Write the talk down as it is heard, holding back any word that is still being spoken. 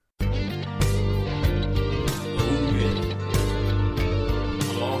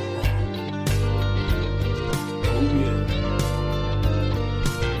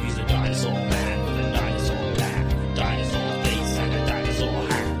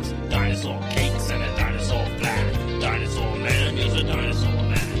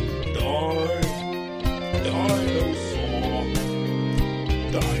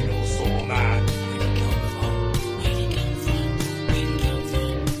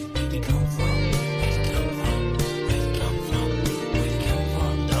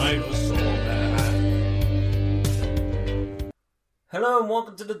and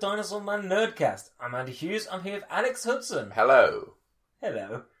welcome to the Dinosaur Man Nerdcast. I'm Andy Hughes. I'm here with Alex Hudson. Hello.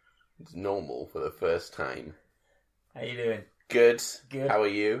 Hello. It's normal for the first time. How you doing? Good. Good. How are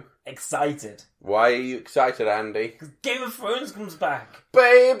you? Excited. Why are you excited, Andy? Because Game of Thrones comes back.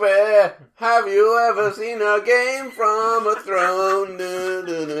 Baby, have you ever seen a game from a throne?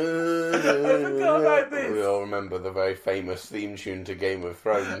 I forgot about this. We all remember the very famous theme tune to Game of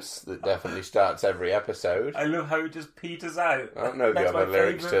Thrones that definitely starts every episode. I love how it just peters out. I don't know the other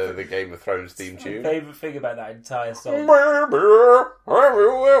lyrics to the Game of Thrones theme tune. My favourite thing about that entire song. Baby, have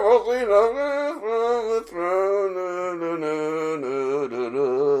you ever seen a game from a throne?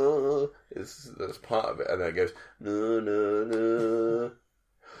 That's part of it, and then it goes no no no.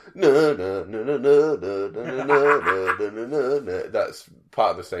 No, no, no, no, no, no, no, no, no, no, no. That's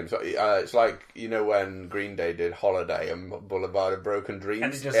part of the same song. It's like, you know, when Green Day did Holiday and Boulevard of Broken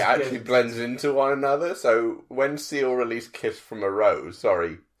Dreams, it actually blends into one another. So when Seal released Kiss from a Rose,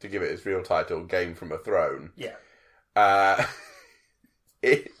 sorry to give it its real title, Game from a Throne,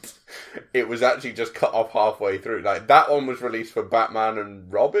 it was actually just cut off halfway through. Like, that one was released for Batman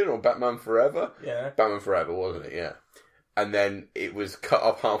and Robin, or Batman Forever? Yeah. Batman Forever, wasn't it? Yeah. And then it was cut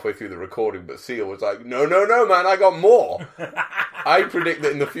off halfway through the recording, but Seal was like, no, man, I got more. I predict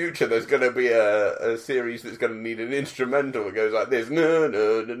that in the future there's going to be a series that's going to need an instrumental that goes like this, no,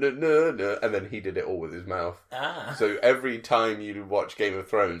 no, no, no, no, no, and then he did it all with his mouth. So every time you watch Game of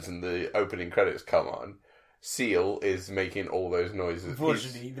Thrones and the opening credits come on, Seal is making all those noises.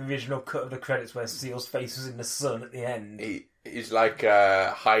 Unfortunately, the original cut of the credits where Seal's face was in the sun at the end. He's like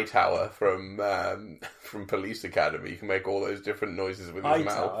Hightower from Police Academy. He can make all those different noises with his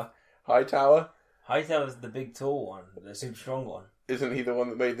mouth. Hightower? Hightower's the big tall one, the super strong one. Isn't he the one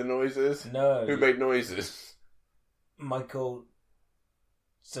that made the noises? No. Who made noises? Michael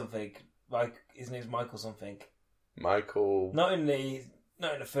something. Like, his name's Michael something. Michael... Not in the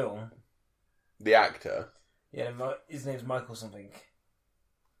film. The actor? Yeah, his name's Michael something.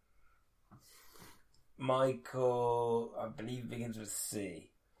 Michael, I believe, begins with C.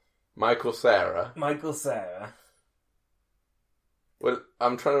 Michael Cera. Michael Cera. Well,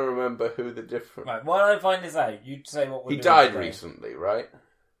 I'm trying to remember who the different... Right, while I find this out, you say what we're He doing died today. recently, right?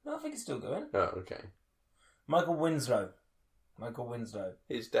 No, I think it's still going. Oh, okay. Michael Winslow. Michael Winslow.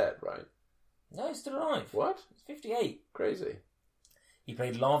 He's dead, right? No, he's still alive. What? He's 58. Crazy. He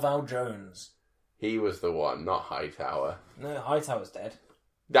played Larval Jones. He was the one, not Hightower. No, Hightower's dead.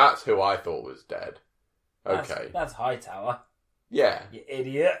 That's who I thought was dead. Okay. That's Hightower. Yeah. You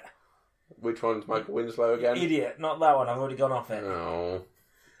idiot. Which one's Michael Winslow again? You idiot. Not that one. I've already gone off it. Oh.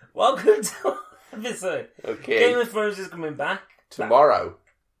 Welcome to our episode. Okay. Game of Thrones is coming back. Tomorrow.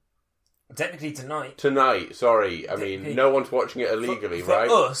 Technically tonight. Tonight, sorry. I mean, no one's watching it illegally, for right?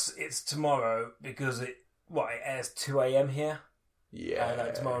 For us, it's tomorrow because it airs 2 a.m. here.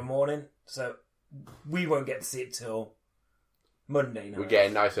 Yeah. Tomorrow morning. So we won't get to see it till Monday night. We're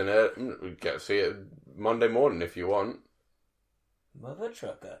getting nice and early. We get to see it Monday morning if you want. Mother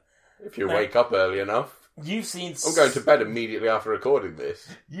trucker. If you wake up early enough. You've seen... I'm going to bed immediately after recording this.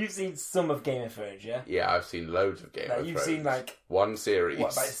 You've seen some of Game of Thrones, yeah? Yeah, I've seen loads of Game of Thrones. You've seen, one series.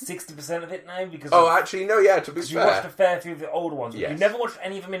 What, about 60% of it now? Because actually, no, yeah, to be fair. You watched a fair few of the older ones, but yes. You never watched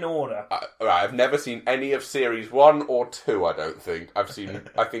any of them in order. I've never seen any of Series 1 or 2, I don't think. I've seen,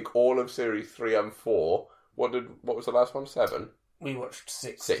 I think, all of Series 3 and 4. What was the last one? 7? We watched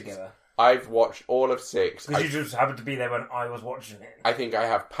 6 together. I've watched all of 6. Because you just happened to be there when I was watching it. I think I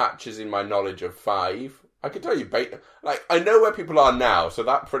have patches in my knowledge of 5. I can tell you, I know where people are now, so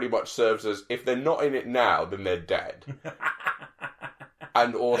that pretty much serves as, if they're not in it now, then they're dead.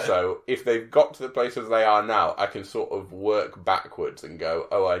 And also, if they've got to the places they are now, I can sort of work backwards and go,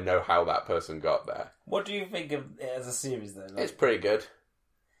 oh, I know how that person got there. What do you think of it as a series, though? It's pretty good.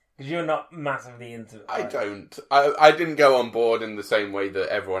 Because you're not massively into it. I don't. I didn't go on board in the same way that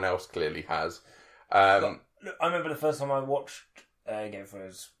everyone else clearly has. I remember the first time I watched Game of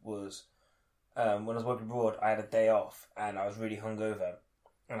Thrones was when I was working abroad. I had a day off and I was really hungover,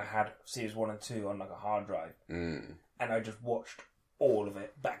 and I had series 1 and 2 on like a hard drive, and I just watched all of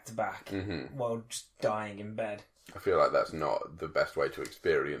it back to back while just dying in bed. I feel like that's not the best way to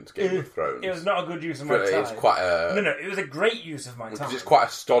experience Game of Thrones. It was not a good use of my time. It's quite a... No, it was a great use of my time. Because it's quite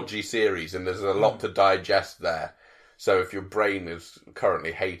a stodgy series and there's a lot to digest there. So if your brain is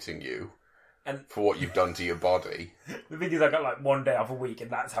currently hating you for what you've done to your body... The thing is, I got like one day off a week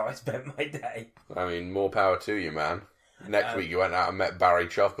and that's how I spent my day. I mean, more power to you, man. Next week you went out and met Barry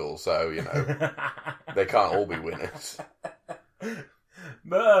Chuckle, so, you know, they can't all be winners.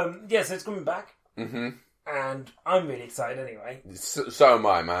 But, so it's coming back. Mm-hmm. And I'm really excited anyway. So am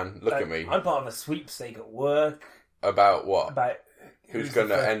I, man. Look at me. I'm part of a sweepstake at work. About what? About who's going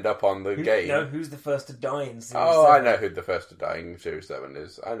to end up on the game. No, who's the first to die in Series 7? I know who the first to die in Series 7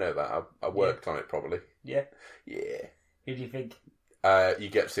 is. I know that. I worked on it, probably. Yeah? Yeah. Who do you think? You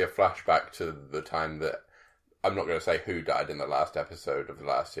get to see a flashback to the time that... I'm not going to say who died in the last episode of the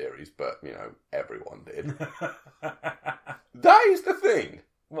last series, but, everyone did. That is the thing.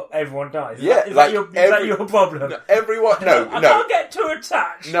 Well, everyone dies. Is Yeah, that your problem? No, everyone... No, I can't get too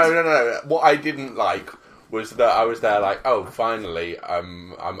attached. No. What I didn't like was that I was there like, oh, finally,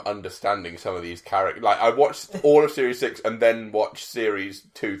 I'm understanding some of these characters. Like, I watched all of Series 6 and then watched Series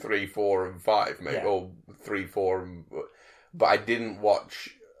 2, 3, 4, and 5, maybe, or 3, 4, but I didn't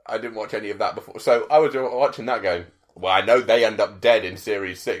watch any of that before. So I was watching that going, well, I know they end up dead in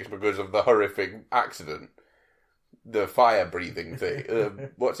Series 6 because of the horrific accident. The fire-breathing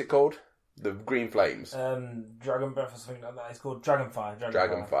thing. What's it called? The green flames. Dragon Breath or something like that. It's called Dragonfire.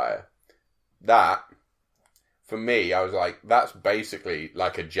 Dragonfire. That... For me, I was like, that's basically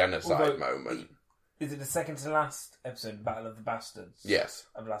like a genocide moment. Is it the second to last episode, Battle of the Bastards? Yes.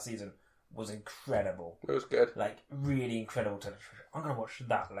 Of last season? Was incredible. It was good. Like, really incredible television. I'm going to watch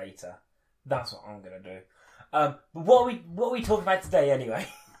that later. That's what I'm going to do. But what are we talking about today anyway?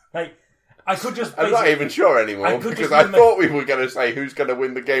 Like, I could just... I'm not even sure anymore, because I thought we were going to say who's going to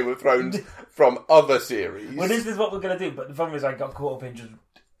win the Game of Thrones from other series. Well, this is what we're going to do, but the problem is I got caught up in just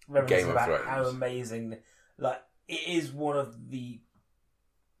reminiscing about how amazing... Like, it is one of the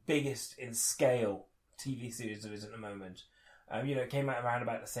biggest in scale TV series there is at the moment. It came out around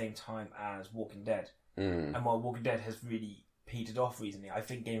about the same time as Walking Dead. And while Walking Dead has really petered off recently, I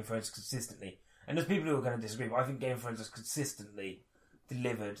think Game of Thrones consistently, and there's people who are going to disagree, but I think Game of Thrones has consistently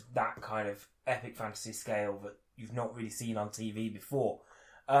delivered that kind of epic fantasy scale that you've not really seen on TV before.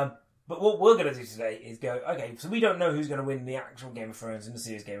 But what we're going to do today is go, okay, so we don't know who's going to win the actual Game of Thrones in the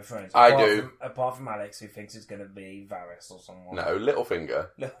series Game of Thrones. Apart from Alex, who thinks it's going to be Varys or someone. No, Littlefinger.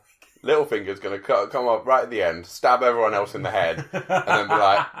 Littlefinger's going to come up right at the end, stab everyone else in the head, and then be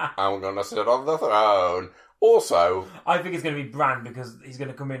like, I'm going to sit on the throne. Also... I think it's going to be Bran, because he's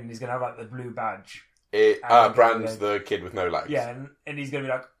going to come in and he's going to have, like, the blue badge. Bran's the kid with no legs. Yeah, and he's going to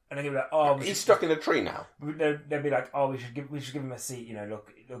be like... And they're going to be like, oh... He's stuck in a tree now. They'll be like, oh, we should give him a seat, look,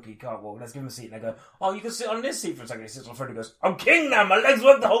 he can't walk, let's give him a seat. And they go, oh, you can sit on this seat for a second. He sits on front and goes, I'm king now, my legs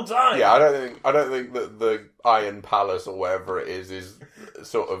work the whole time. Yeah, I don't think that the Iron Palace or whatever it is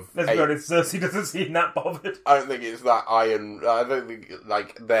sort of... Let's be honest, Cersei doesn't seem that bothered. I don't think it's that iron... I don't think,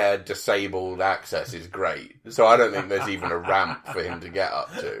 like, their disabled access is great. So I don't think there's even a ramp for him to get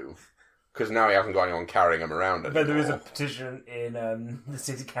up to. Because now he hasn't got anyone carrying him around anymore. But there is a petition in the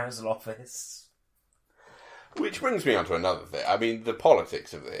city council office. Which brings me on to another thing. I mean, the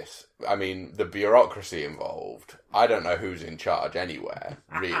politics of this. I mean, the bureaucracy involved. I don't know who's in charge anywhere,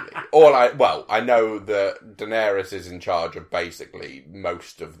 really. I know that Daenerys is in charge of basically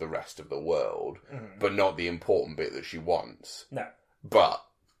most of the rest of the world, but not the important bit that she wants. No. But,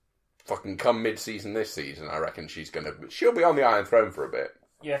 fucking come mid-season this season, I reckon she'll be on the Iron Throne for a bit.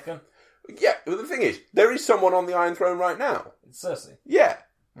 You reckon? Yeah, well, the thing is, there is someone on the Iron Throne right now. It's Cersei. Yeah,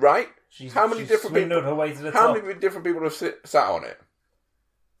 right? How many different people? Her way to the how top. many different people have sat on it?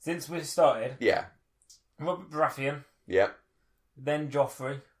 Since we started? Yeah. Robert Baratheon. Yeah. Then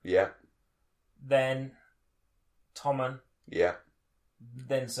Joffrey. Yeah. Then Tommen. Yeah.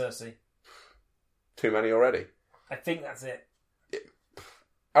 Then Cersei. Too many already? I think that's it.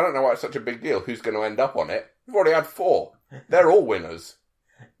 I don't know why it's such a big deal. Who's going to end up on it? We've already had 4. They're all winners.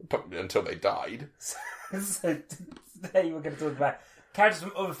 Until they died. So today we're going to talk about characters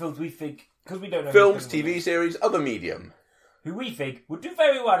from other films we think, because we don't know... Films, TV series, other medium. Who we think would do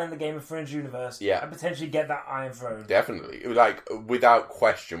very well in the Game of Thrones universe. Yeah. And potentially get that Iron Throne. Definitely. Like, without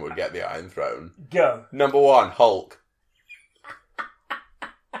question would get the Iron Throne. Go. Number 1, Hulk.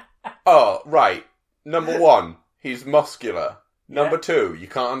 Oh, right. Number 1, he's muscular. Number 2, you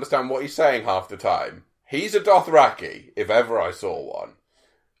can't understand what he's saying half the time. He's a Dothraki, if ever I saw one.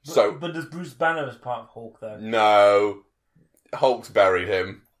 But does Bruce Banner as part of Hulk, though? No. Hulk's buried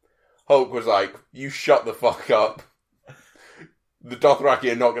him. Hulk was like, you shut the fuck up. The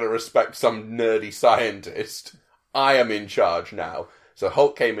Dothraki are not going to respect some nerdy scientist. I am in charge now. So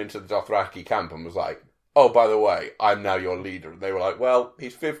Hulk came into the Dothraki camp and was like, oh, by the way, I'm now your leader. And they were like, well,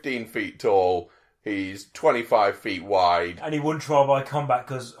 he's 15 feet tall. He's 25 feet wide. And he won trial by combat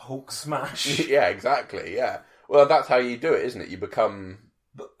because Hulk smash. Yeah, exactly, yeah. Well, that's how you do it, isn't it? You become...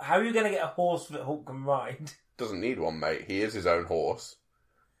 But how are you going to get a horse that Hulk can ride? Doesn't need one, mate. He is his own horse.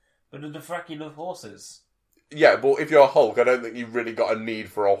 But the Dothraki love horses. Yeah, but if you're Hulk, I don't think you've really got a need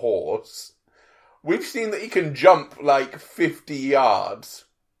for a horse. We've seen that he can jump like 50 yards.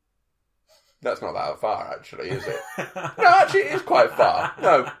 That's not that far, actually, is it? No, actually, it is quite far.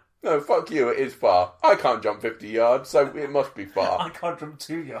 No, fuck you, it is far. I can't jump 50 yards, so it must be far. I can't jump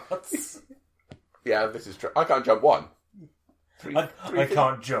 2 yards. Yeah, this is true. I can't jump 1. I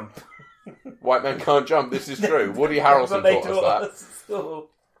can't jump. White men can't jump, this is true. Woody Harrelson taught us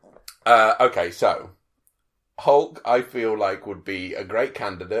that. Okay, so Hulk, I feel like, would be a great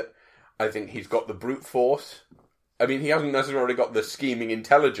candidate. I think he's got the brute force. I mean, he hasn't necessarily got the scheming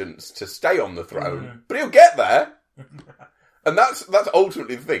intelligence to stay on the throne, but he'll get there. And that's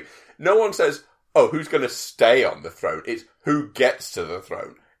ultimately the thing. No one says, oh, who's going to stay on the throne? It's who gets to the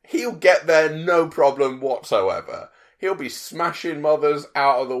throne. He'll get there no problem whatsoever. He'll be smashing mothers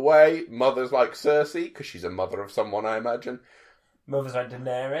out of the way. Mothers like Cersei, because she's a mother of someone, I imagine. Mothers like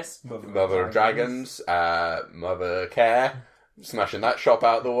Daenerys. Mother of Dragons. Mother Care. Smashing that shop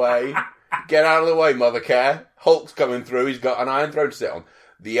out of the way. Get out of the way, Mother Care. Hulk's coming through. He's got an Iron Throne to sit on.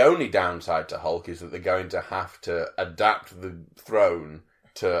 The only downside to Hulk is that they're going to have to adapt the throne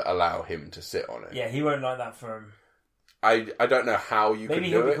to allow him to sit on it. Yeah, he won't like that throne. I don't know how you can do it. Maybe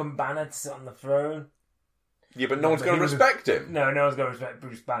he'll become Banner to sit on the throne. Yeah, but no one's going to respect him. No one's going to respect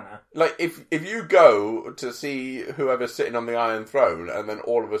Bruce Banner. Like, if you go to see whoever's sitting on the Iron Throne, and then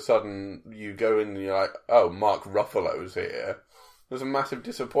all of a sudden you go in and you're like, oh, Mark Ruffalo's here, there's a massive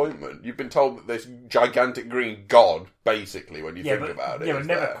disappointment. You've been told that this gigantic green god, basically, when you think about it. Yeah, but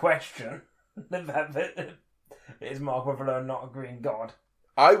never question the fact that it's Mark Ruffalo, not a green god.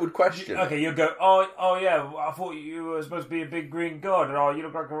 I would question. Okay, you'll go, oh yeah, I thought you were supposed to be a big green god, and you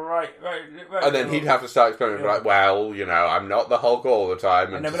look like a right. And then he'd have to start explaining, like, well, I'm not the Hulk all the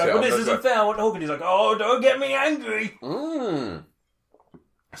time. And they'll be like, well, this isn't fair, I want the Hulk, and he's like, oh, don't get me angry.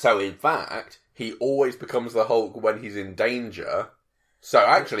 So, in fact, he always becomes the Hulk when he's in danger. So,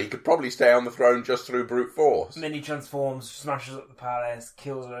 actually, he could probably stay on the throne just through brute force. And then he transforms, smashes up the palace,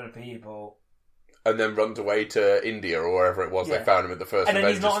 kills a load of people. And then runs away to India or wherever it was they found him in the first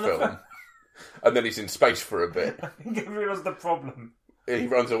Avengers film. And then he's in space for a bit. I think everyone has the problem. He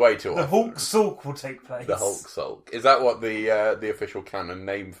runs away to the Hulk Sulk will take place. The Hulk Sulk. Is that what the official canon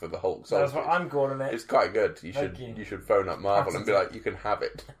name for the Hulk Sulk is? That's what I'm calling it. It's quite good. You should phone up Marvel and be like, you can have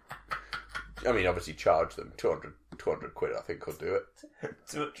it. I mean, obviously charge them 200 quid, I think, could do it.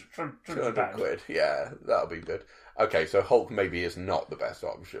 200 quid, yeah, that'll be good. Okay, so Hulk maybe is not the best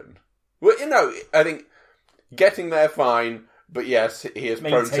option. Well, I think getting there fine, but yes, he is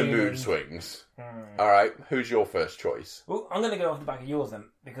prone to mood swings. Alright, who's your first choice? Well, I'm going to go off the back of yours then,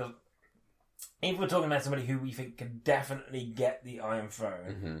 because if we're talking about somebody who we think can definitely get the Iron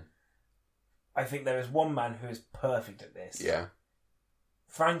Throne, I think there is one man who is perfect at this. Yeah.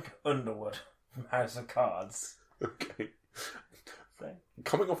 Frank Underwood from House of Cards. Okay.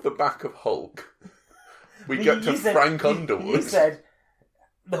 Coming off the back of Hulk, we get to Frank Underwood. You said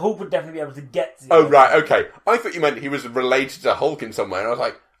the Hulk would definitely be able to get to Oh, right, okay. I thought you meant he was related to Hulk in some way, and I was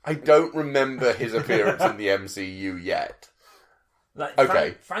like, I don't remember his appearance in the MCU yet.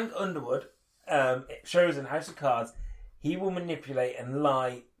 Okay. Frank Underwood, it shows in House of Cards, he will manipulate and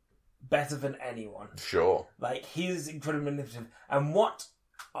lie better than anyone. Sure. Like, he's incredibly manipulative. And what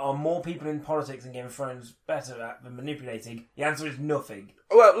are more people in politics and Game of Thrones better at than manipulating? The answer is nothing.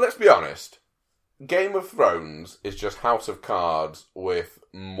 Well, let's be honest. Game of Thrones is just House of Cards with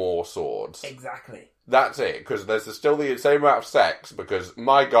more swords. Exactly. That's it, because there's still the same amount of sex, because,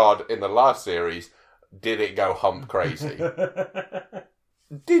 my God, in the last series, did it go hump crazy.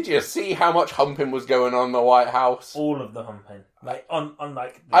 Did you see how much humping was going on in the White House? All of the humping.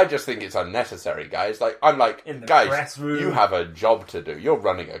 I just think it's unnecessary, guys. I'm like, guys, press room. You have a job to do. You're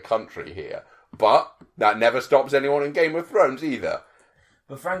running a country here. But that never stops anyone in Game of Thrones either.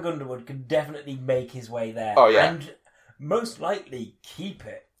 But Frank Underwood could definitely make his way there. Oh, yeah. And most likely keep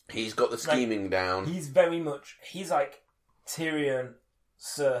it. He's got the scheming down. He's like Tyrion,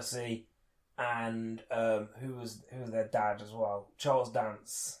 Cersei, and who was their dad as well? Charles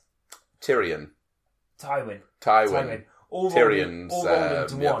Dance. Tywin. All Tyrion's rolled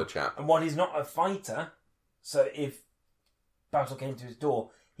into the one. other chap. And while he's not a fighter, so if battle came to his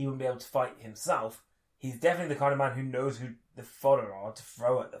door, he wouldn't be able to fight himself. He's definitely the kind of man who knows who the fodder are to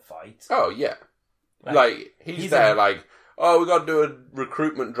throw at the fight. Oh, yeah. He's there we got to do a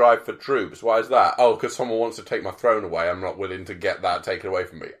recruitment drive for troops. Why is that? Oh, because someone wants to take my throne away. I'm not willing to get that taken away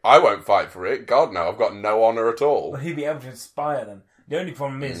from me. I won't fight for it. God, no. I've got no honour at all. Well, he'd be able to inspire them. The only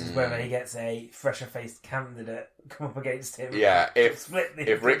problem is whether he gets a fresher-faced candidate come up against him. Yeah, if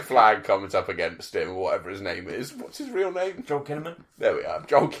Rick Flag comes up against him, or whatever his name is, what's his real name? Joel Kinnaman. There we are.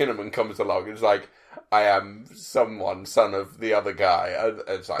 Joel Kinnaman comes along and is like, I am someone, son of the other guy. And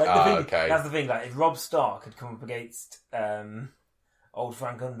it's like, okay. That's the thing. Like, if Robb Stark had come up against old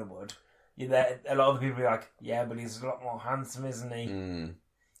Frank Underwood, A lot of the people are like, yeah, but he's a lot more handsome, isn't he? Mm.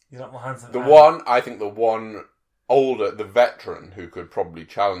 He's a lot more handsome. The veteran who could probably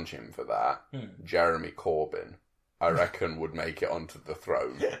challenge him for that, Jeremy Corbyn, I reckon would make it onto the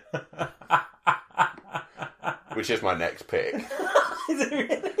throne. Which is my next pick. Is it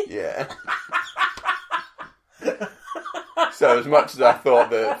really? Yeah. So as much as I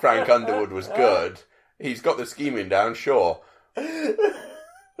thought that Frank Underwood was good, he's got the scheming down, sure.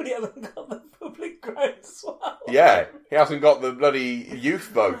 But he hasn't got the public groundswell. Yeah, he hasn't got the bloody youth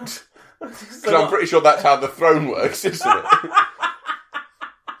vote. Because I'm pretty sure that's how the throne works, isn't it?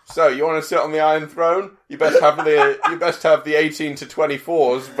 So, you want to sit on the Iron Throne? You best have the 18 to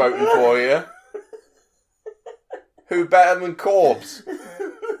 24s voting for you. Who better than Corbs?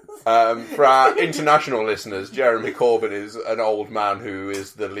 For our international listeners, Jeremy Corbyn is an old man who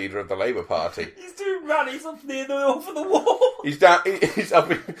is the leader of the Labour Party. He's doing rallies up near the North of the Wall. He's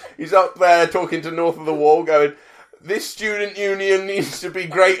up there talking to North of the Wall, going, "This student union needs to be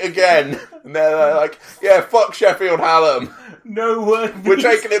great again." And they're like, "Yeah, fuck Sheffield Hallam. No work. We're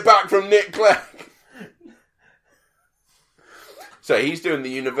taking it back from Nick Clegg." So he's doing the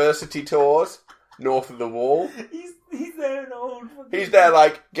university tours, North of the Wall. He's there in old. He's there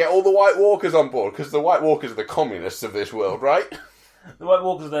like, get all the White Walkers on board, because the White Walkers are the communists of this world, right? The White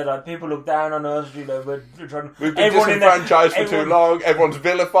Walkers, they're like, people look down on us, we've been disenfranchised for too long, everyone's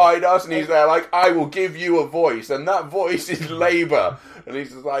vilified us, and he's there like, I will give you a voice, and that voice is Labour. And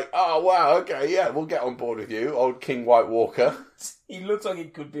he's just like, oh wow, okay, yeah, we'll get on board with you, old King White Walker. He looks like he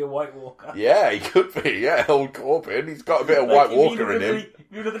could be a White Walker. Yeah, he could be, yeah, old Corbyn. He's got a bit of White Walker in him.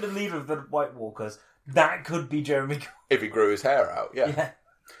 If you look at the leader of the White Walkers, that could be Jeremy Corbyn. If he grew his hair out, yeah.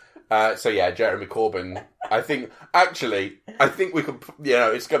 Jeremy Corbyn. I think we could,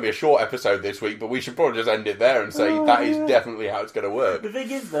 it's going to be a short episode this week, but we should probably just end it there and say that is definitely how it's going to work. The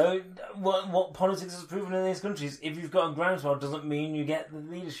thing is, though, what politics has proven in these countries, if you've got a groundswell, doesn't mean you get the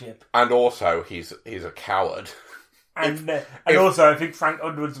leadership. And also, he's a coward. And also, I think Frank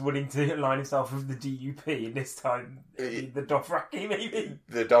Underwood's willing to align himself with the DUP, and this time, the Dothraki, maybe?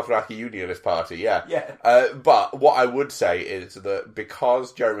 The Dothraki Unionist Party, yeah. Yeah. But what I would say is that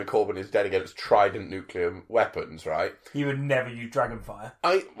because Jeremy Corbyn is dead against trident nuclear weapons, right? He would never use Dragonfire.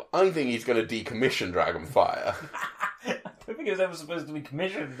 I think he's going to decommission Dragonfire. I don't think it was ever supposed to be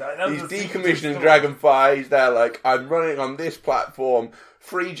commissioned. He's decommissioning Dragonfire. He's there like, I'm running on this platform,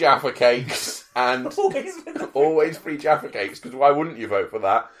 free Jaffa cakes, and always free Jaffa cakes, because why wouldn't you vote for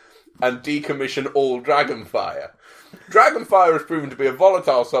that? And decommission all Dragonfire. Dragonfire has proven to be a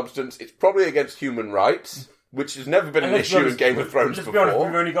volatile substance. It's probably against human rights, which has never been an issue in Game of Thrones before. Be honest,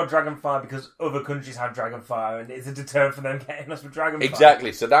 we've only got Dragonfire because other countries have Dragonfire, and it's a deterrent for them getting us with Dragonfire.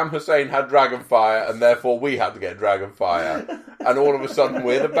 Exactly. Saddam Hussein had Dragonfire, and therefore we had to get Dragonfire. And all of a sudden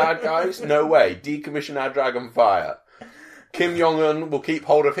we're the bad guys? No way. Decommission our Dragonfire. Kim Jong-un will keep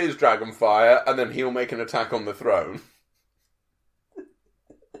hold of his Dragonfire, and then he'll make an attack on the throne.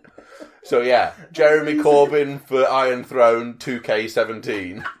 So yeah, Jeremy Corbyn for Iron Throne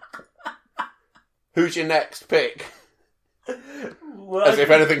 2K17. Who's your next pick? Well, as if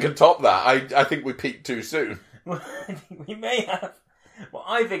anything can top that. I think we peaked too soon. Well, I think we may have. Well,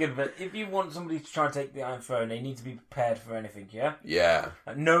 I figured that if you want somebody to try and take the Iron Throne, they need to be prepared for anything, yeah? Yeah.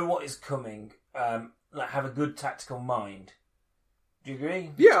 Know what is coming. Have a good tactical mind. Do you agree?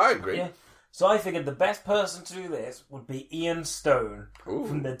 Yeah, I agree. Yeah. So I figured the best person to do this would be Ian Stone. Ooh.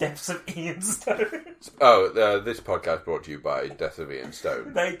 From the depths of Ian Stone. This podcast brought to you by Death of Ian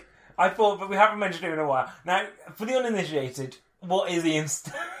Stone. I thought, but we haven't mentioned him in a while. Now, for the uninitiated, what is Ian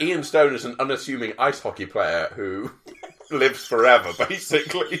Stone? Ian Stone is an unassuming ice hockey player who lives forever,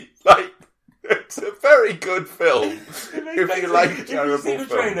 basically. Like, it's a very good film. If you like a terrible film. Have you seen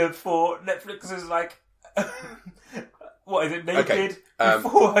the trailer for Netflix's, what is it, Naked,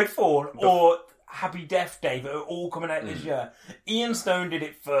 Before I Fall, or Happy Death Day, that are all coming out this year? Ian Stone did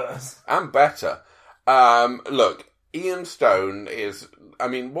it first. And better. Look, Ian Stone is... I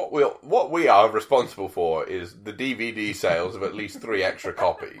mean, what we are responsible for is the DVD sales of at least 3 extra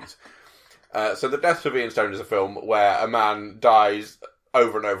copies. So The Death of Ian Stone is a film where a man dies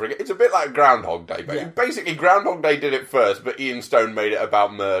over and over again. It's a bit like Groundhog Day. But basically, Groundhog Day did it first, but Ian Stone made it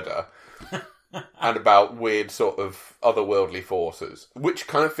about murder. And about weird sort of otherworldly forces, which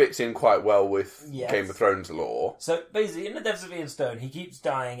kind of fits in quite well with Game of Thrones lore. So basically, in The Deaths of Ian Stone, he keeps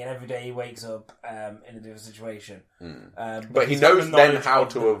dying, and every day he wakes up in a different situation. But he knows then how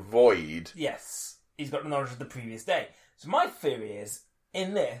to avoid. Yes, he's got the knowledge of the previous day. So my theory is,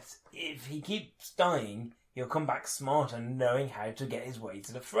 in this, if he keeps dying, he'll come back smarter, knowing how to get his way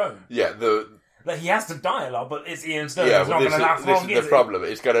to the throne. Yeah, Like, he has to die a lot, but it's Ian Stone. Yeah, It's but not going to last long, this is the problem.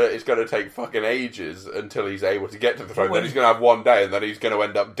 It's gonna take fucking ages until he's able to get to the throne. Then he's gonna have one day, and then he's gonna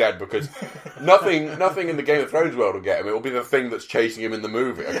end up dead because nothing in the Game of Thrones world will get him. It will be the thing that's chasing him in the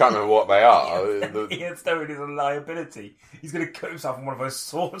movie. I can't remember what they are. Ian Stone is a liability. He's going to cut himself on one of those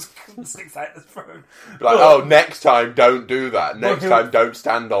swords that sticks out the throne. Like, next time, don't do that. Next time, don't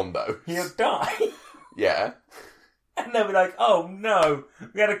stand on those. He'll die. Yeah. And they'll be like, oh no,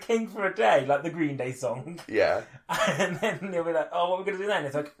 we had a king for a day, like the Green Day song. Yeah. And then they'll be like, oh, what are we going to do then?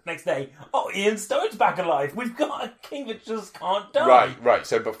 It's like, next day, oh, Ian Stone's back alive. We've got a king that just can't die. Right.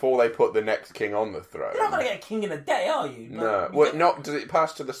 So before they put the next king on the throne... You're not going to get a king in a day, are you? No. Well, does it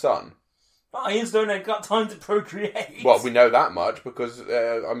pass to the son? Oh, Ian Stone ain't got time to procreate. Well, we know that much because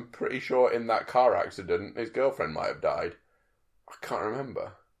I'm pretty sure in that car accident, his girlfriend might have died. I can't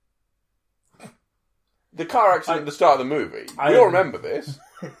remember. The car accident at the start of the movie. We all remember this.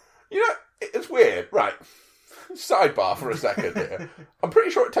 You know, it's weird. Right. Sidebar for a second here. I'm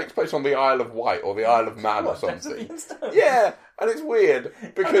pretty sure it takes place on the Isle of Wight or the Isle of Man or something. Yeah, and it's weird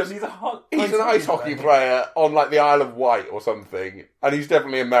because he's an ice hockey player on like the Isle of Wight or something, and he's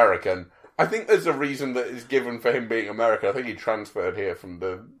definitely American. I think there's a reason that is given for him being American. I think he transferred here from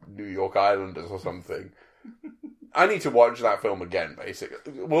the New York Islanders or something. I need to watch that film again, basically.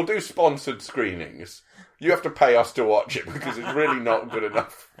 We'll do sponsored screenings. You have to pay us to watch it because it's really not good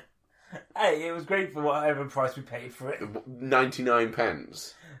enough. Hey, it was great for whatever price we paid for it. 99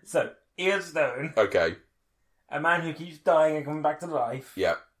 pence. So, Ian Stone. Okay. A man who keeps dying and coming back to life.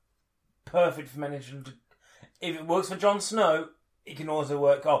 Yeah. Perfect for managing to... If it works for Jon Snow, it can also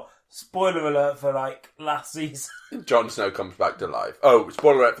work... Oh, spoiler alert for, like, last season. Jon Snow comes back to life. Oh,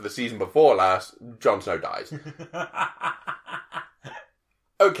 spoiler alert for the season before last, Jon Snow dies.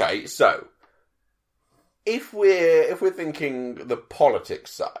 Okay, so... If we're thinking the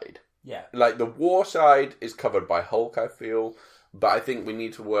politics side... Yeah. Like, the war side is covered by Hulk, I feel... But I think we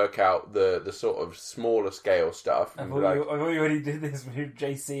need to work out the sort of smaller scale stuff. I thought you already did this with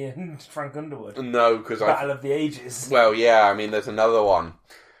JC and Frank Underwood. No, because Battle of the Ages. Well, yeah, I mean, there's another one.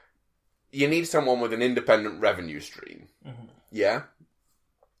 You need someone with an independent revenue stream. Mm-hmm. Yeah?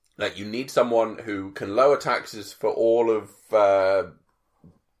 Like, you need someone who can lower taxes for all of...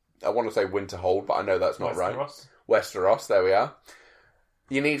 I want to say Winterhold, but I know that's not right. Westeros, there we are.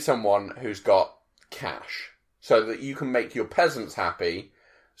 You need someone who's got cash. So that you can make your peasants happy,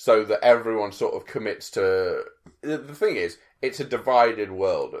 so that everyone sort of commits to... The thing is, it's a divided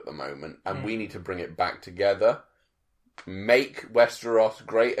world at the moment, and we need to bring it back together. Make Westeros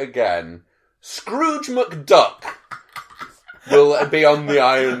great again. Scrooge McDuck will be on the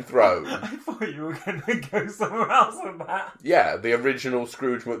Iron Throne. I thought you were going to go somewhere else with that. Yeah, the original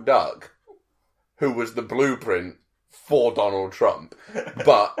Scrooge McDuck, who was the blueprint for Donald Trump.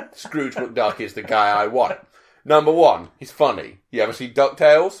 But Scrooge McDuck is the guy I want. Number one, he's funny. You ever see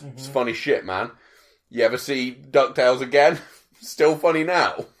DuckTales? Mm-hmm. It's funny shit, man. You ever see DuckTales again? Still funny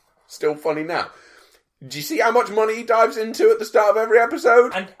now. Still funny now. Do you see how much money he dives into at the start of every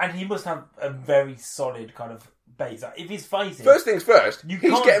episode? And he must have a very solid kind of base. If he's fighting... First things first, he's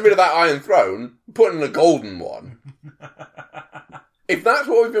getting rid of that Iron Throne, putting in a golden one. If that's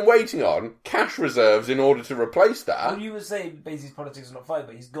what we've been waiting on, cash reserves in order to replace that... Well, you would say basically politics is not fight,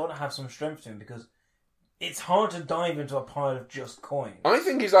 but he's got to have some strength to him because... It's hard to dive into a pile of just coins. I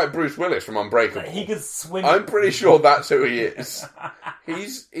think he's like Bruce Willis from Unbreakable. He could swim. I'm pretty sure that's who he is.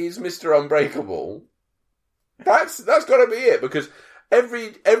 He's Mr. Unbreakable. That's got to be it, because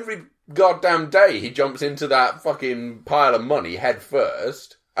every goddamn day he jumps into that fucking pile of money head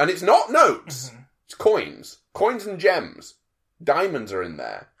first, and it's not notes. Mm-hmm. It's coins and gems. Diamonds are in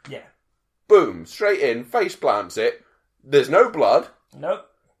there. Yeah. Boom, straight in, face plants it. There's no blood. Nope.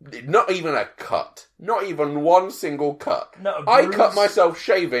 Not even a cut. Not even one single cut. No, I cut myself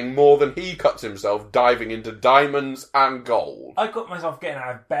shaving more than he cuts himself diving into diamonds and gold. I cut myself getting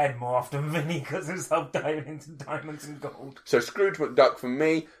out of bed more often than he cuts himself diving into diamonds and gold. So Scrooge McDuck, for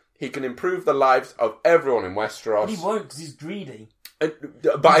me, he can improve the lives of everyone in Westeros. But he won't, because he's greedy.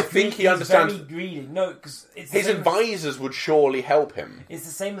 But I think he understands... He's very greedy. No, because his advisors would surely help him. It's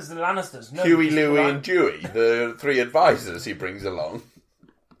the same as the Lannisters. No, Huey, Louie and Dewey, the three advisors he brings along.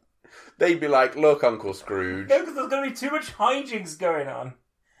 They'd be like, look, Uncle Scrooge. No, because there's going to be too much hijinks going on.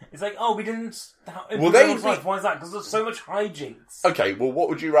 It's like, oh, we didn't... Well, Why is that? Because there's so much hijinks. Okay, well, what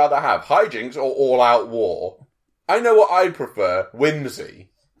would you rather have? Hijinks or all-out war? I know what I prefer. Whimsy.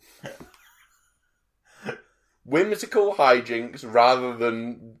 Whimsical hijinks rather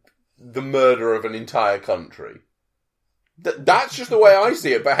than the murder of an entire country. That's just the way I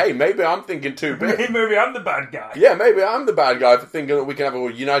see it. But hey, maybe I'm thinking too big. Maybe I'm the bad guy. Yeah, maybe I'm the bad guy for thinking that we can have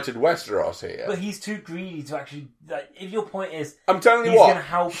a united Westeros here. But he's too greedy to actually... Like, if your point is... I'm telling you he's what, gonna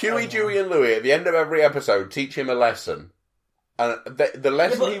help Huey, everyone. Dewey and Louie, at the end of every episode, teach him a lesson. And the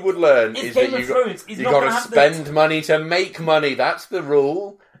lesson but he would learn it's is Game that of Thrones. He's you not got gonna to have the spend money to make money. That's the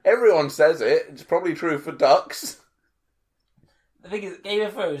rule. Everyone says it. It's probably true for ducks. The thing is, Game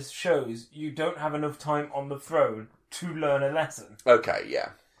of Thrones shows you don't have enough time on the throne to learn a lesson. Okay, yeah.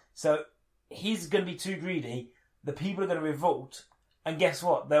 So, he's going to be too greedy. The people are going to revolt. And guess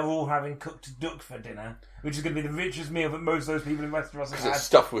what? They're all having cooked duck for dinner, which is going to be the richest meal that most of those people in Westeros have Because had. it's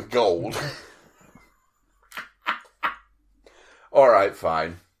stuffed with gold. Alright,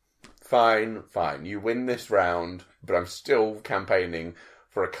 fine. Fine. You win this round, but I'm still campaigning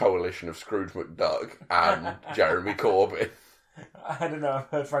for a coalition of Scrooge McDuck and Jeremy Corbyn. I don't know, I've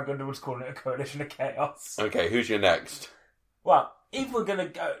heard Frank Underwood's calling it a coalition of chaos. Okay, who's your next? Well, if we're going to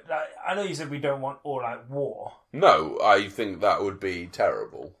go... Like, I know you said we don't want all-out war, No, I think that would be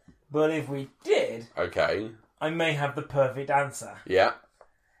terrible. but if we did, Okay, I may have the perfect answer. yeah,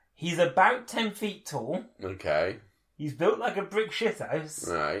 He's about 10 feet tall. okay, He's built like a brick shithouse.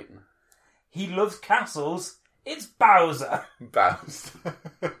 right. He loves castles. It's Bowser. Bounced.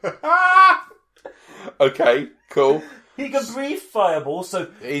 Okay, cool. He can breathe fireballs, so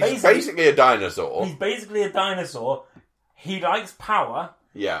He's basically a dinosaur. he's basically a dinosaur. He likes power.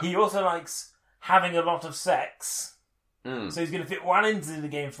 Yeah. He also likes having a lot of sex. Mm. So he's going to fit well into the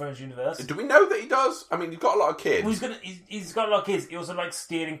Game of Thrones universe. Do we know that he does? I mean, he's got a lot of kids. Well, he's got a lot of kids. He also likes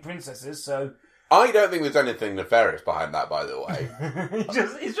stealing princesses, so... I don't think there's anything nefarious behind that, by the way.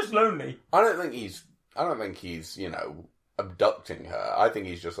 he's just lonely. I don't think he's, abducting her. I think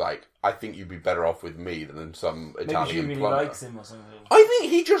he's just like, I think you'd be better off with me than some Maybe Italian she really plumber. likes him or something. I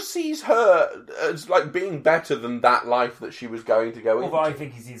think he just sees her as like being better than that life that she was going to go into. Although I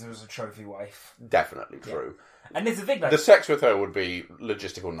think he sees her as a trophy wife. Definitely true. And this is the thing, like... The sex with her would be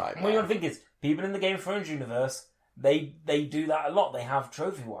logistical nightmare. What you got to think is, people in the Game of Thrones universe, they do that a lot. They have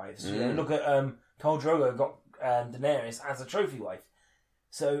trophy wives. You know, look at Khal Drogo got Daenerys as a trophy wife.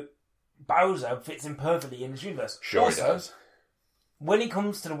 So Bowser fits in perfectly in this universe. Sure also, he does. when it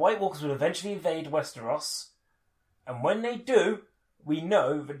comes to the White Walkers will eventually invade Westeros, and when they do, we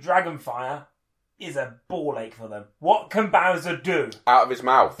know that Dragonfire is a ball ache for them. What can Bowser do? Out of his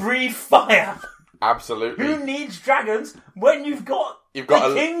mouth. Breathe fire! Absolutely. Who needs dragons when you've got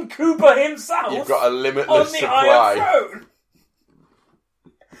King Koopa himself You've got a on limitless the supply. Iron Throne?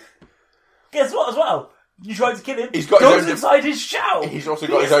 Guess what as well? You tried to kill him, He's got goes his own inside his shell. He's also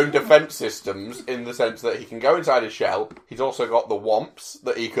got his own defense systems in the sense that he can go inside his shell. He's also got the womps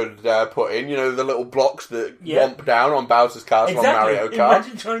that he could put in. You know, the little blocks that womp down on Bowser's Castle on Mario Kart.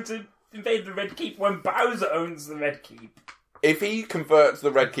 Imagine trying to invade the Red Keep when Bowser owns the Red Keep. If he converts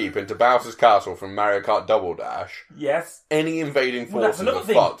the Red Keep into Bowser's Castle from Mario Kart Double Dash, Yes. any invading Well, that's forces another are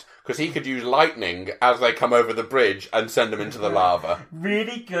thing. fucked. Because he could use lightning as they come over the bridge and send them into the lava.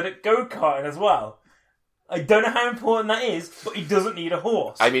 Really good at go-karting as well. I don't know how important that is, but he doesn't need a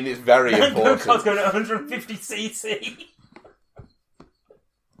horse. I mean, it's very That important. go-kart's going at 150cc.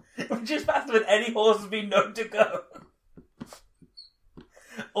 Which is faster than any horse has been known to go.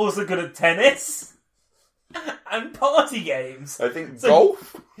 Also good at tennis. And party games. I think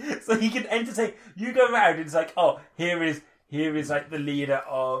golf. So he can entertain. You go around and it's like, oh, here is like the leader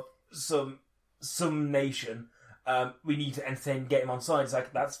of some nation. We need to entertain, get him on side. It's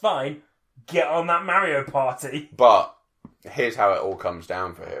like, that's fine. Get on that Mario Party. But here's how it all comes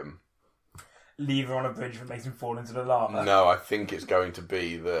down for him. Leave her on a bridge that makes him fall into the lava. No, I think it's going to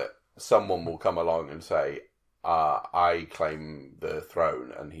be that someone will come along and say, I claim the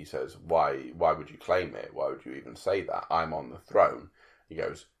throne. And he says, why would you claim it? Why would you even say that? I'm on the throne. He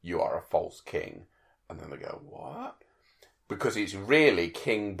goes, you are a false king. And then they go, what? Because it's really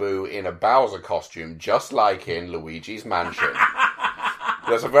King Boo in a Bowser costume, just like in Luigi's Mansion.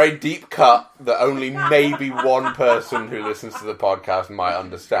 There's a very deep cut that only maybe one person who listens to the podcast might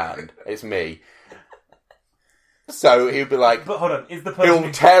understand. It's me. So he'll be like, But hold on, is the person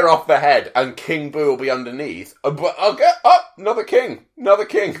he'll tear off the head and King Boo will be underneath. But I'll get another king,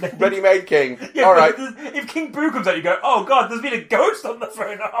 ready-made king. Yeah, All right. If King Boo comes out, you go, oh god, there's been a ghost on the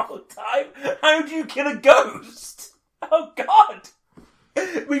throne the whole time. How do you kill a ghost? Oh god.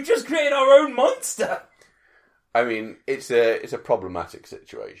 We've just created our own monster. I mean, it's a problematic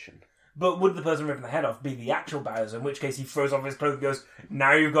situation. But would the person ripping the head off be the actual Bowser? In which case he throws off his cloak and goes,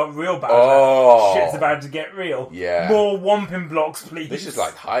 now you've got real Bowser. Oh. Shit's about to get real. Yeah. More Whomping blocks, please. This is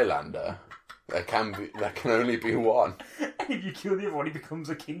like Highlander. There can only be one. And if you kill the other one, he becomes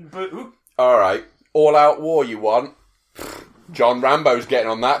a King Boo. All right, all-out war you want? John Rambo's getting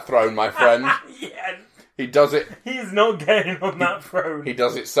on that throne, my friend. Yeah. He does it. He's not getting on that throne. He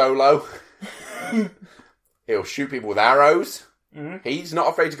does it solo. He'll shoot people with arrows. Mm-hmm. He's not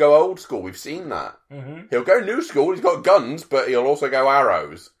afraid to go old school. We've seen that. Mm-hmm. He'll go new school. He's got guns, but he'll also go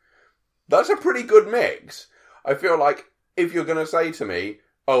arrows. That's a pretty good mix. I feel like if you're going to say to me,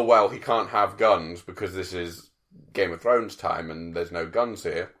 oh, well, he can't have guns because this is Game of Thrones time and there's no guns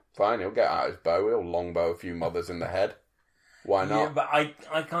here, fine, he'll get out his bow. He'll longbow a few mothers in the head. Why not? Yeah, but I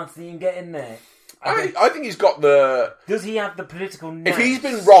can't see him getting there. I think he's got the... Does he have the political nous? If he's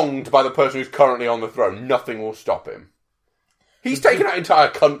been wronged by the person who's currently on the throne, nothing will stop him. He's taken out entire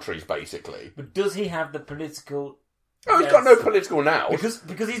countries, basically. But does he have the political... Oh, he's got no political now. Because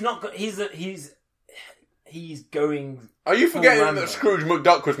he's not... He's going... Are you forgetting that Scrooge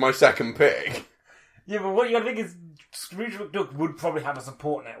McDuck was my second pick? Yeah, but what you gotta think is Scrooge McDuck would probably have a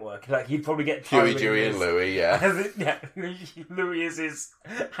support network. Like, he'd probably get... Huey, Dewey and Louie, yeah. Yeah, Louis is his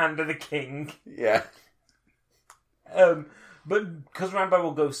hand of the king. Yeah. But because Rambo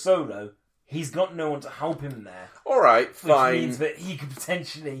will go solo, he's got no one to help him there. Alright, fine. Which means that he could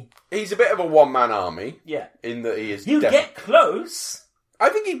potentially... He's a bit of a one-man army. Yeah. In that he is... He'll get close. I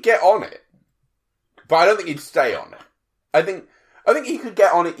think he'd get on it. But I don't think he'd stay on it. I think he could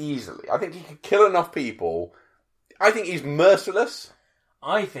get on it easily. I think he could kill enough people. I think he's merciless.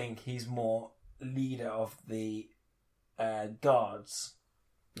 I think he's more leader of the guards.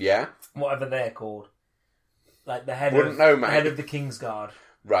 Yeah? Whatever they're called. Like the head head of the King's Guard.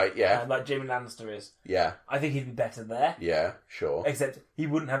 Right, yeah. Like Jaime Lannister is. Yeah. I think he'd be better there. Yeah, sure. Except he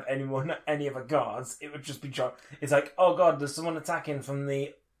wouldn't have any other guards. It would just be It's like, oh god, there's someone attacking from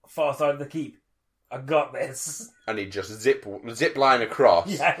the far side of the keep. I got this. And he'd just zip line across,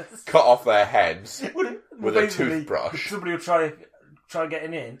 yes. Cut off their heads with a toothbrush. Somebody will try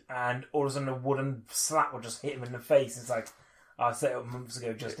getting in, and all of a sudden a wooden slat will just hit him in the face. It's like, I set it up months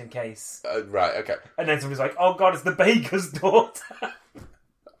ago just in case. Right, okay. And then somebody's like, oh god, it's the baker's daughter.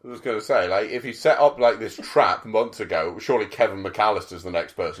 I was going to say, like, if you set up like this trap months ago, surely Kevin McAllister's the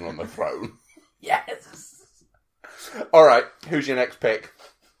next person on the throne. Yes. All right, who's your next pick?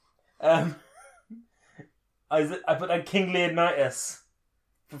 I put down King Leonidas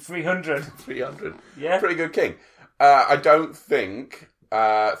for 300. 300. Yeah. Pretty good king. I don't think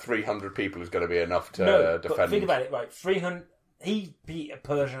 300 people is going to be enough to defend. But think about it, right? 300. He beat a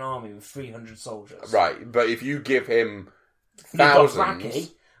Persian army with 300 soldiers. Right, but if you give him thousands...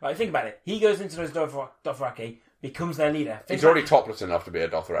 Dothraki, right, think about it. He goes into those Dothraki, becomes their leader. He's already topless enough to be a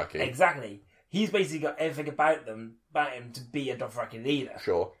Dothraki. Exactly. He's basically got everything about him to be a Dothraki leader.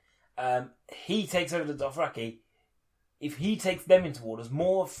 Sure. He takes over the Dothraki. If he takes them into war, there's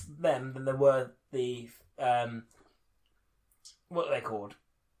more of them than there were the what are they called?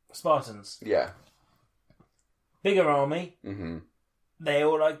 Spartans. Yeah. Bigger army. Mm-hmm. They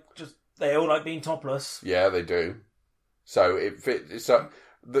all like being topless. Yeah, they do. So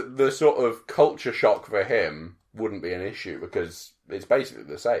the sort of culture shock for him wouldn't be an issue because it's basically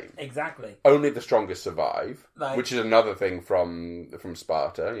the same. Exactly. Only the strongest survive, which is another thing from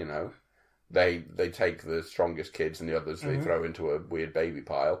Sparta. You know, they take the strongest kids and the others they throw into a weird baby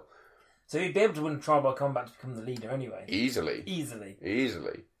pile. So he'd be able to win trial by combat to become the leader anyway. Easily.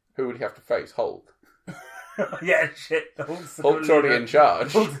 Who would he have to face? Hulk. Yeah, shit. Hulk's already in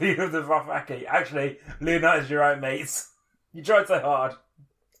charge. Hulk's the leader of the Dothraki. Actually, Leonidas, you're right, mates. You tried so hard.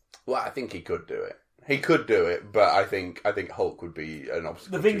 Well, I think he could do it. He could do it, but I think Hulk would be an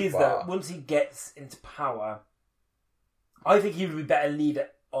obstacle. The thing is that once he gets into power, I think he would be better leader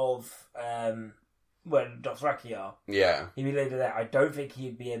of where the Dothraki are. Yeah, he'd be leader there. I don't think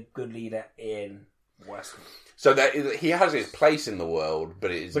he'd be a good leader in Western. So he has his place in the world, but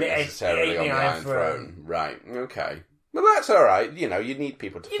it isn't necessarily on the Iron Throne. Right? Okay. Well, that's all right. You know, you need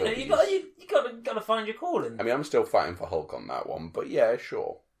people to. You gotta find your calling. I mean, I'm still fighting for Hulk on that one, but yeah,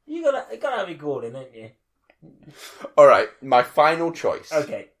 sure. You gotta have your calling, don't you? All right, my final choice.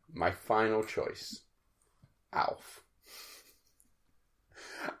 Okay. My final choice. Alf.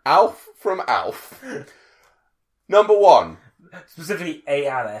 Alf from Alf. Number one. Specifically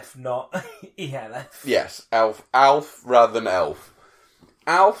A-L-F, not E-L-F. Yes, Alf. Alf rather than Elf.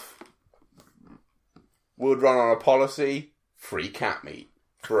 Alf would run on a policy, free cat meat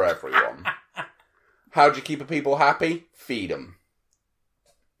for everyone. How'd you keep people happy? Feed them.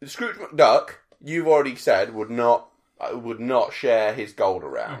 Scrooge McDuck, you've already said, would not share his gold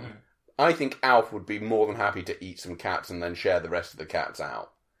around. Mm-hmm. I think Alf would be more than happy to eat some cats and then share the rest of the cats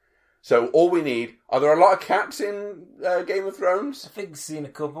out. So all we need... Are there a lot of cats in Game of Thrones? I think I've seen a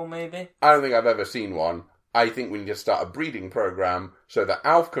couple, maybe. I don't think I've ever seen one. I think we need to start a breeding program so that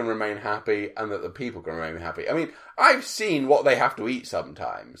Alf can remain happy and that the people can remain happy. I mean, I've seen what they have to eat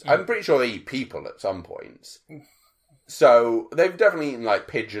sometimes. I'm pretty sure they eat people at some points. So they've definitely eaten like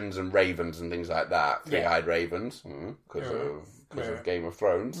pigeons and ravens and things like that. Three-eyed ravens, because of Game of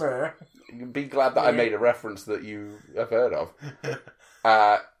Thrones. Be glad that I made a reference that you have heard of.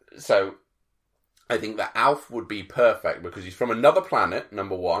 So I think that Alf would be perfect because he's from another planet,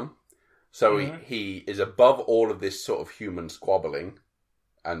 number one. So he is above all of this sort of human squabbling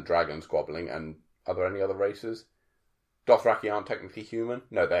and dragon squabbling. And are there any other races? Dothraki aren't technically human?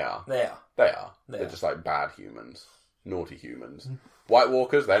 No, they are. They are. They're just like bad humans. Naughty humans. White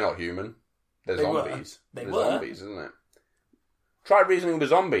Walkers, they're not human. They're zombies. They're zombies, isn't it? Try reasoning with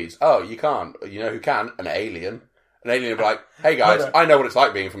zombies. Oh, you can't. You know who can? An alien. An alien will be like, hey guys, I know what it's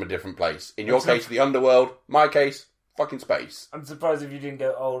like being from a different place. In your case, the underworld. My case, fucking space. I'm surprised if you didn't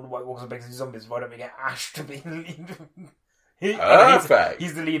go, oh, White Walkers are basically zombies. Why don't we get Ash to be the leader? Perfect.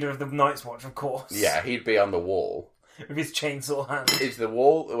 He's the leader of the Night's Watch, of course. Yeah, he'd be on the wall. With his chainsaw hand. Is the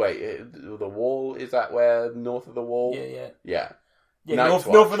wall... Wait, the wall, is that where north of the wall? Yeah. North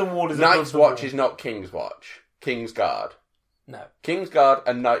of the wall is Night's Watch is not King's Watch. King's Guard. No. King's Guard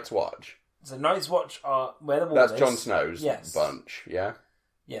and Night's Watch. So Night's Watch are where the wall is. That's Jon Snow's bunch, yeah?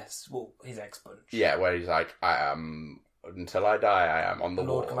 Yes, well, his ex-bunch. Yeah, where he's like, I am... Until I die, I am on the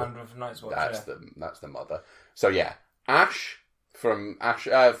Lord wall. Commander of Night's Watch, That's the mother. So yeah, Ash from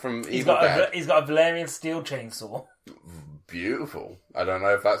Evil Dead. He's got a Valyrian steel chainsaw. Beautiful. I don't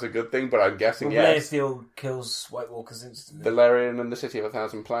know if that's a good thing, but I'm guessing Valyrian yes. steel kills White Walkers instantly. Valerian and the City of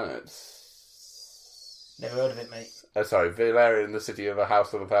 1,000 Planets. Never heard of it, mate. Sorry, Valerian and the City of a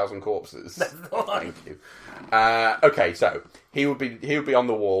House of 1,000 Corpses. That's the one. Thank you. Okay, so he would be on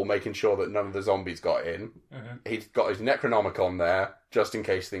the wall, making sure that none of the zombies got in. Mm-hmm. He's got his Necronomicon there, just in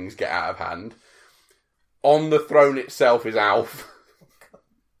case things get out of hand. On the throne itself is Alf.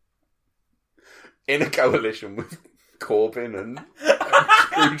 In a coalition with Corbyn and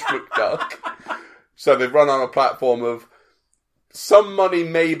Scrooge McDuck. So they've run on a platform of some money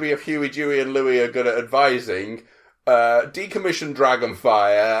maybe if Huey, Dewey and Louie are good at advising, decommissioned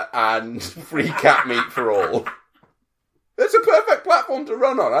Dragonfire and free cat meat for all. It's a perfect platform to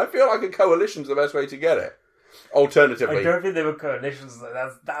run on. I feel like a coalition's the best way to get it. Alternatively... I don't think they were coalitions,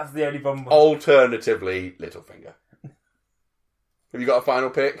 though. That's the only problem. Alternatively, Littlefinger. Have you got a final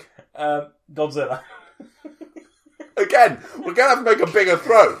pick? Godzilla. Again, we're going to have to make a bigger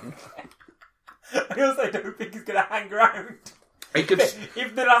throne. I also don't think he's going to hang around. He could...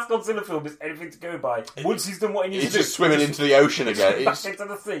 If the last Godzilla film is anything to go by, once he's done what he needs to do... He's just swimming into the ocean again. Back into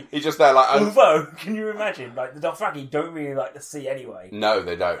the sea. He's just there like... Although, can you imagine, like, the Dothraki don't really like the sea anyway. No,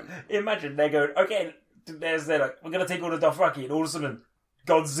 they don't. Imagine they're going, okay, they're like, we're going to take all the Dothraki, and all of a sudden,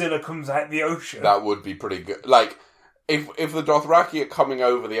 Godzilla comes out of the ocean. That would be pretty good. Like, if the Dothraki are coming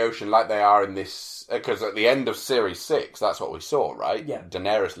over the ocean like they are in this... Because at the end of Series 6, that's what we saw, right? Yeah.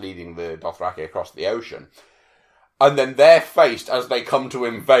 Daenerys leading the Dothraki across the ocean. And then they're faced, as they come to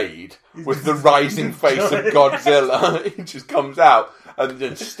invade, with the rising face of Godzilla. He just comes out and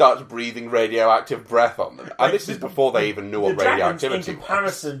then starts breathing radioactive breath on them. And this is before they even knew what radioactivity was. In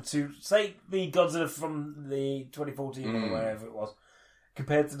comparison to, say, the Godzilla from the 2014 or wherever it was,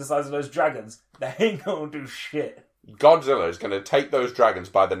 compared to the size of those dragons, they ain't gonna do shit. Godzilla is going to take those dragons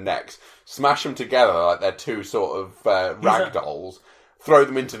by the necks, smash them together like they're two sort of ragdolls, throw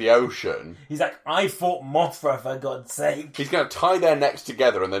them into the ocean. He's like, I fought Mothra, for God's sake. He's going to tie their necks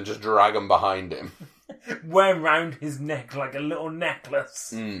together and then just drag them behind him. Wear round his neck like a little necklace.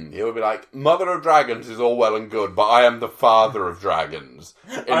 He will be like, Mother of Dragons is all well and good, but I am the father of dragons.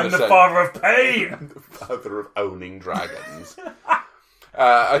 I'm the father of pain! The father of owning dragons.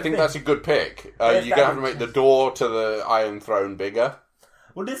 I think that's a good pick. You're going to have to make the door to the Iron Throne bigger.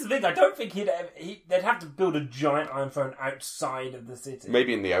 Well, this is the thing. I don't think they'd have to build a giant Iron Throne outside of the city.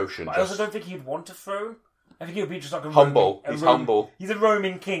 Maybe in the ocean. But I also don't think he'd want a throne. I think he would be just like a humble. He's humble. He's a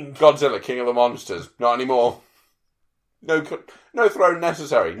roaming king. Godzilla, king of the monsters. Not anymore. No throne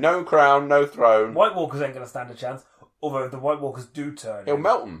necessary. No crown, no throne. White Walkers ain't going to stand a chance. Although if the White Walkers do turn, he'll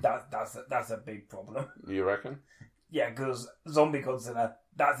melt them. That's a big problem. You reckon? Yeah, because zombie Godzilla,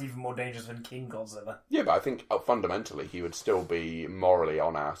 that's even more dangerous than King Godzilla. Yeah, but I think fundamentally he would still be morally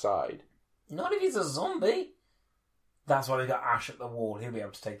on our side. Not if he's a zombie. That's why we got Ash at the wall. He'll be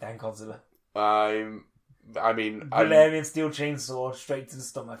able to take down Godzilla. Valerian steel chainsaw straight to the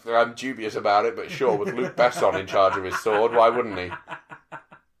stomach. I'm dubious about it, but sure, with Luke Besson in charge of his sword, why wouldn't he?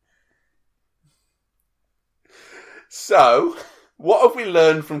 So, what have we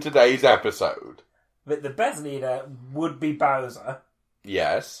learned from today's episode? That the best leader would be Bowser.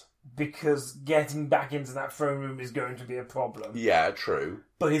 Yes. because getting back into that throne room is going to be a problem. Yeah, true.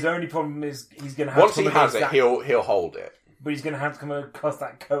 But his only problem is he's going to have Once to he has it, he'll hold it. But he's going to have to come across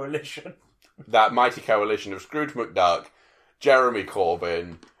that coalition. That mighty coalition of Scrooge McDuck, Jeremy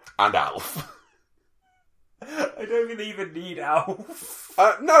Corbyn, and Alf. I don't really even need Alf.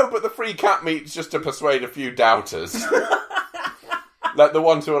 No, but the free cat meat's just to persuade a few doubters. Like the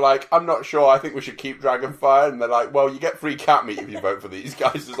ones who are like, I'm not sure, I think we should keep Dragonfire. And they're like, well, you get free cat meat if you vote for these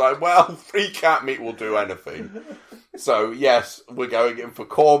guys. It's like, well, free cat meat will do anything. So, yes, we're going in for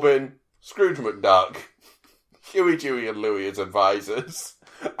Corbyn, Scrooge McDuck, Huey, Dewey and Louie as advisors,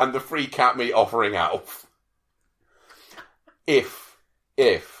 and the free cat meat offering Alf. If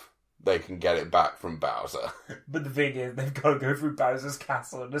they can get it back from Bowser. But the thing is, they've got to go through Bowser's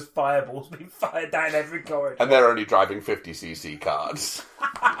castle and there's fireballs being fired down every corridor. And they're only driving 50cc cars.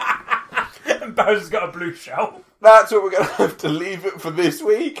 And Bowser's got a blue shell. That's what we're going to have to leave it for this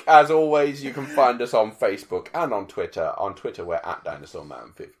week. As always, you can find us on Facebook and on Twitter. On Twitter, we're at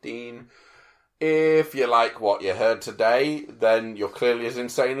DinosaurMan15. If you like what you heard today, then you're clearly as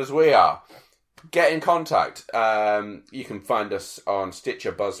insane as we are. Get in contact. You can find us on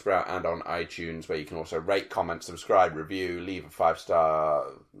Stitcher, Buzzsprout, and on iTunes, where you can also rate, comment, subscribe, review, leave a 5-star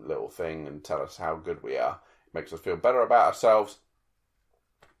little thing, and tell us how good we are. It makes us feel better about ourselves.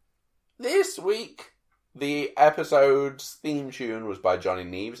 This week, the episode's theme tune was by Johnny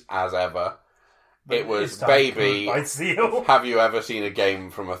Neves, as ever. It was Baby, Have You Ever Seen a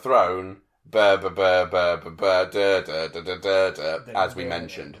Game from a Throne? As we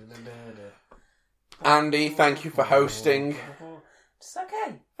mentioned. Andy, thank you for hosting. It's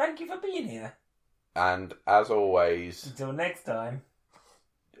okay. Thank you for being here. And as always, until next time.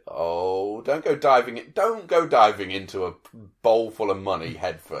 Oh, don't go diving into a bowl full of money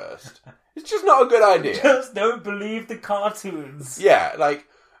head first. It's just not a good idea. Just don't believe the cartoons. Yeah, like,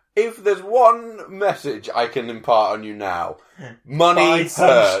 if there's one message I can impart on you now, money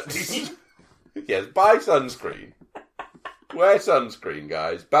hurts. Yes, buy sunscreen. Wear sunscreen,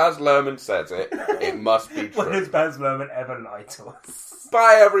 guys. Baz Luhrmann says it. It must be true. When has Baz Luhrmann ever lied to us?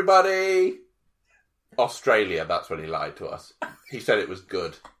 Bye, everybody. Australia, that's when he lied to us. He said it was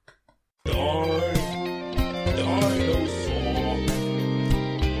good. Die.